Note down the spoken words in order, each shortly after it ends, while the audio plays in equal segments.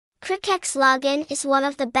Crickex Login is one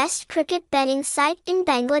of the best cricket betting site in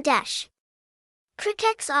Bangladesh.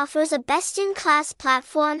 Crickex offers a best-in-class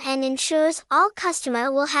platform and ensures all customer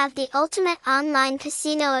will have the ultimate online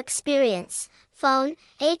casino experience. Phone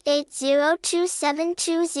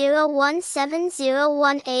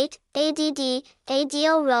 880272017018, ADD,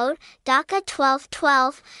 Adil Road, Dhaka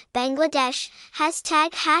 1212, Bangladesh.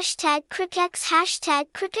 #Crickex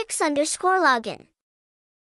 #Crickex_login